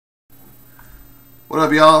What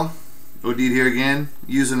up, y'all? Odeed here again,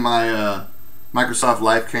 using my Microsoft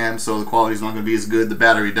Live Cam, so the quality's not going to be as good. The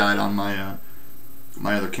battery died on my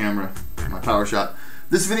my other camera, my PowerShot.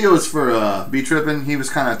 This video is for Btrippin. He was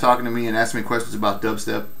kind of talking to me and asking me questions about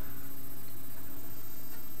dubstep,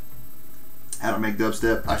 how to make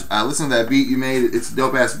dubstep. I listened to that beat you made. It's a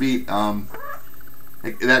dope ass beat.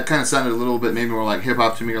 That kind of sounded a little bit maybe more like hip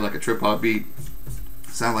hop to me, or like a trip hop beat.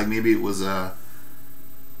 Sounded like maybe it was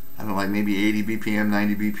I don't know, like maybe 80 BPM,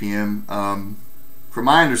 90 BPM. From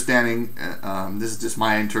my understanding, this is just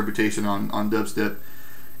my interpretation on dubstep.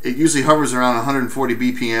 It usually hovers around 140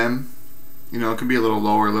 BPM. You know, it can be a little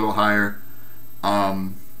lower, a little higher.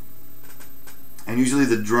 And usually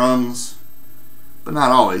the drums, but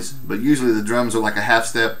not always, but usually the drums are like a half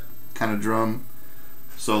step kind of drum.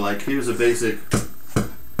 So like here's a basic,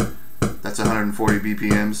 that's 140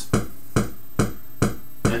 BPMs.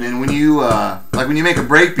 And then when you like when you make a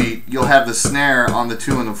break beat, you'll have the snare on the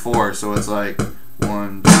 2 and the 4, so it's like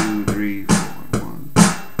 1, 2, 3, 4, 1.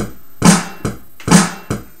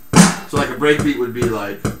 So like a break beat would be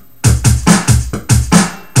like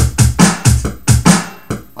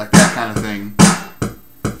that kind of thing.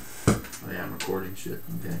 Oh yeah, I'm recording shit.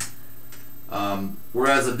 Okay.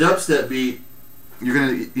 Whereas a dubstep beat, you're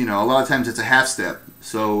gonna, you know, a lot of times it's a half step.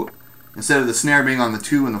 So instead of the snare being on the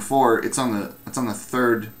 2 and the 4, it's on the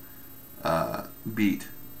third beat.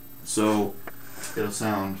 So it'll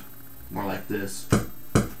sound more like this. So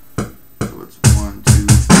it's 1, 2,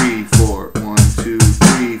 3, 4, 1, 2,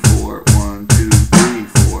 3, 4, 1, 2, 3,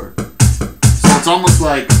 4. So it's almost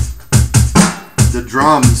like the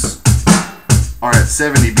drums are at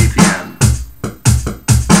 70 BPM.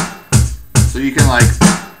 So you can like,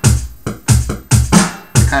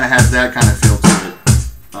 it kind of has that kind of feel to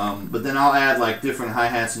it. But then I'll add like different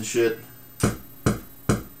hi-hats and shit.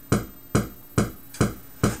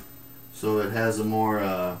 So it has a more,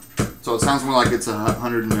 so it sounds more like it's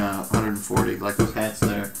 100 and 140, like those hats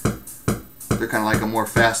there. They're kind of like a more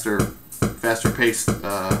faster paced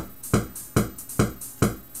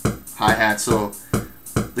hi-hat. So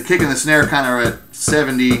the kick and the snare kind of are at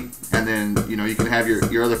 70, and then, you know, you can have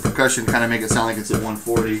your other percussion kind of make it sound like it's at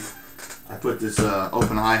 140. I put this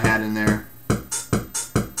open hi-hat in there.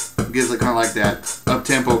 It gives it kind of like that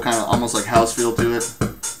up-tempo, kind of almost like house feel to it. Let's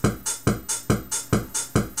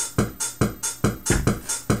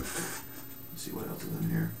see what else is in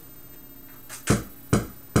here.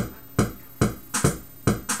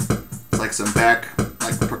 It's like some back,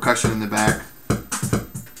 like percussion in the back.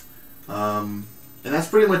 And that's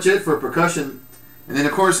pretty much it for percussion. And then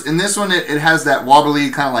of course in this one it has that wobbly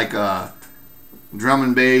kind of like drum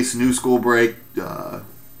and bass, new school break,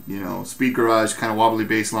 you know, speed garage kind of wobbly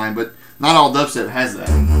bass line, but not all dubstep has that.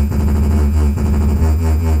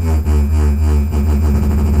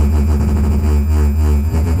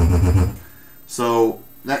 So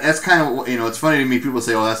that's kind of, you know, it's funny to me, people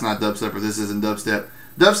say, oh, that's not dubstep, or this isn't dubstep.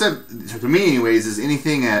 Dubstep, to me anyways, is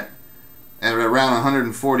anything at around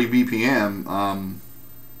 140 BPM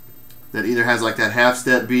that either has like that half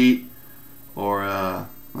step beat, or I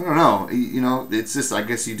don't know, you know, it's just, I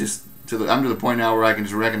guess you just, I'm to the point now where I can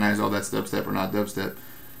just recognize, oh, that's dubstep or not dubstep.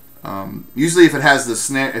 Usually if it has the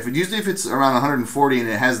snare, if it's around 140 and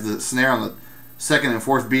it has the snare on the 2nd and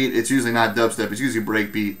 4th beat, it's usually not dubstep, it's usually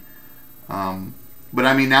break beat. But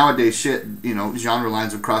I mean, nowadays shit, you know, genre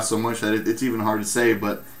lines have crossed so much that it's even hard to say.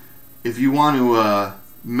 But if you want to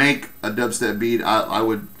make a dubstep beat, I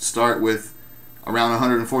would start with around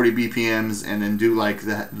 140 BPMs and then do like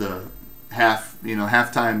the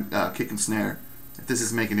halftime kick and snare. If this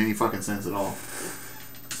is making any fucking sense at all.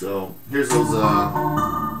 So here's those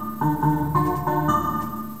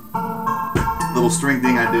little string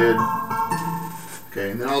thing I did.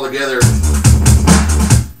 Okay, and then all together,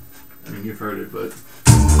 I mean, you've heard it, but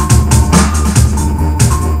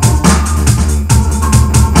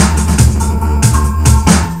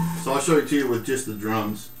so I'll show it to you with just the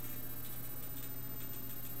drums.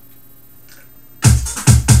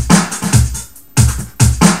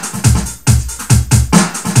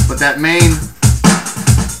 But that main,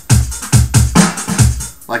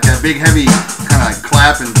 like that big heavy kind of like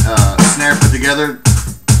clap and snare put together,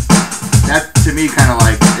 that to me kind of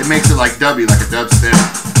like, it makes it like dubby, like a dubstep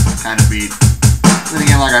kind of beat. Then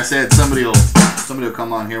again, like I said, somebody will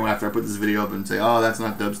come on here after I put this video up and say, oh, that's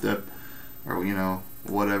not dubstep, or, you know,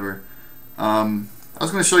 whatever. I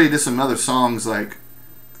was going to show you just some other songs, like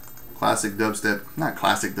classic dubstep, not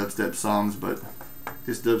classic dubstep songs, but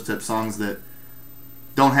just dubstep songs that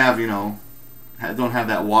don't have, you know, don't have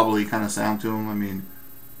that wobbly kind of sound to them. I mean,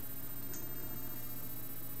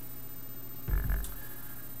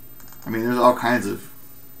 there's all kinds of,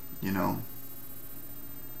 you know,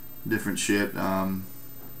 different shit.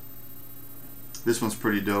 This one's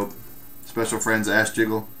pretty dope. Special Friends Ass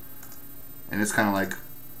Jiggle, and it's kind of like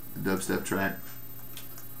a dubstep track.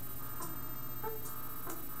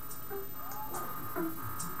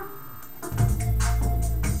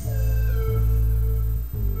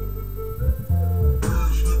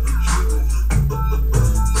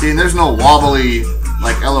 See, and there's no wobbly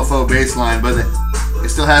like LFO bass line, but it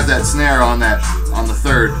still has that snare on the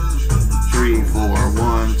third. 3, 4,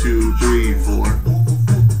 1, 2, 3, 4.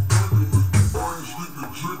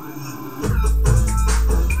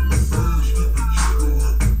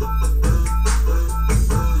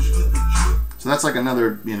 So that's like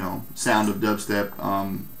another, you know, sound of dubstep.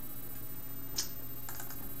 I'll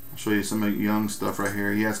show you some of Young stuff right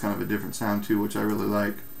here. He has kind of a different sound too, which I really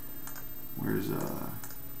like. Where's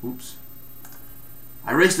oops.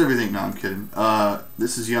 I erased everything. No, I'm kidding.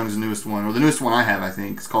 This is Young's newest one, or the newest one I have, I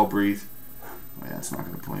think. It's called Breathe. Oh yeah, it's not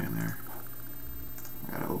going to play in there.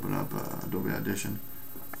 I got to open up Adobe Audition.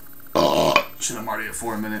 Shit, I'm already at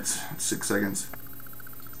 4 minutes, 6 seconds.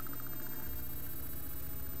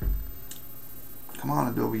 Come on,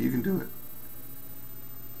 Adobe, you can do it.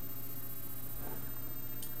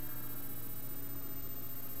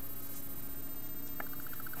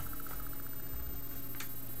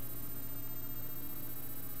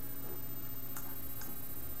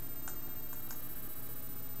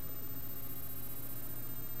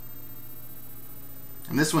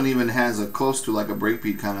 And this one even has a close to like a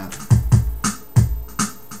breakbeat kind of.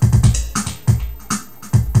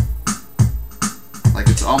 Like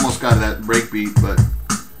it's almost got that breakbeat, but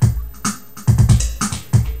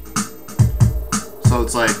so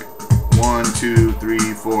it's like 1, 2, 3,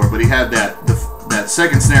 4. But he had that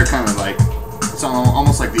second snare kind of like it's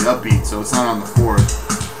almost like the upbeat, so it's not on the fourth.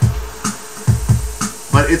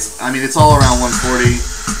 But it's, I mean, it's all around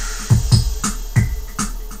 140.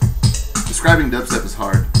 Describing dubstep is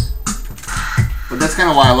hard, but that's kind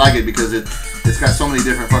of why I like it, because it's got so many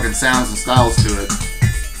different fucking sounds and styles to it.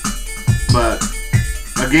 But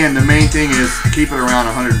again, the main thing is keep it around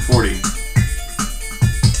 140.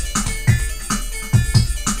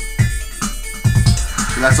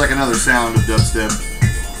 So that's like another sound of dubstep.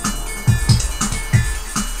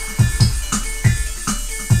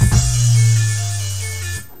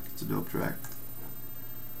 It's a dope track.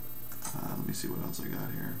 Let me see what else I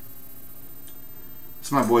got here.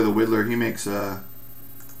 It's my boy the Whittler. He makes some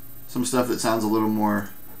stuff that sounds a little more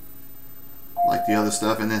like the other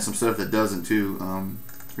stuff, and then some stuff that doesn't too.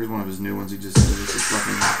 Here's one of his new ones. He just this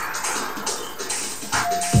fucking.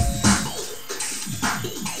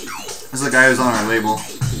 This is the guy who's on our label.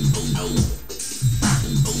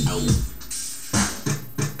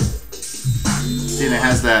 See, and it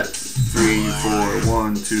has that 3, 4,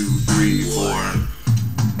 1, 2, 3, 4.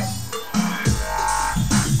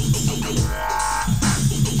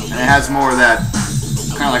 And it has more of that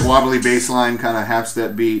kind of like wobbly bass line, kind of half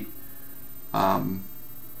step beat.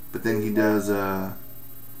 But then he does, let's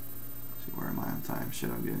see, where am I on time? Shit,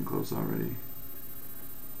 I'm getting close already.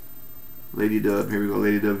 Lady Dub, here we go,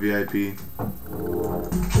 Lady Dub VIP.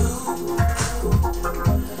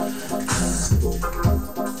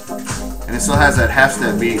 And it still has that half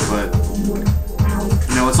step beat, but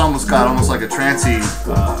you know, it's almost got almost like a trancey,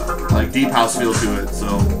 like deep house feel to it,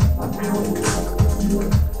 so.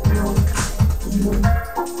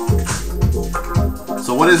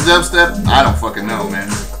 So what is dubstep? I don't fucking know, man.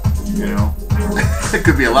 You know, it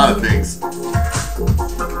could be a lot of things.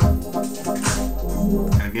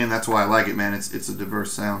 And again, that's why I like it, man. It's a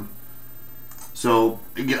diverse sound. So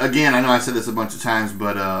again, I know I said this a bunch of times,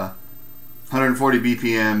 but 140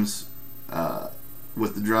 BPMs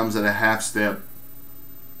with the drums at a half step,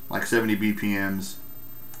 like 70 BPMs,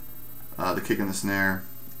 the kick and the snare,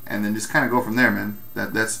 and then just kind of go from there, man.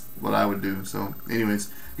 That's what I would do. So anyways,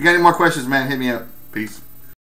 you got any more questions, man, hit me up. Peace.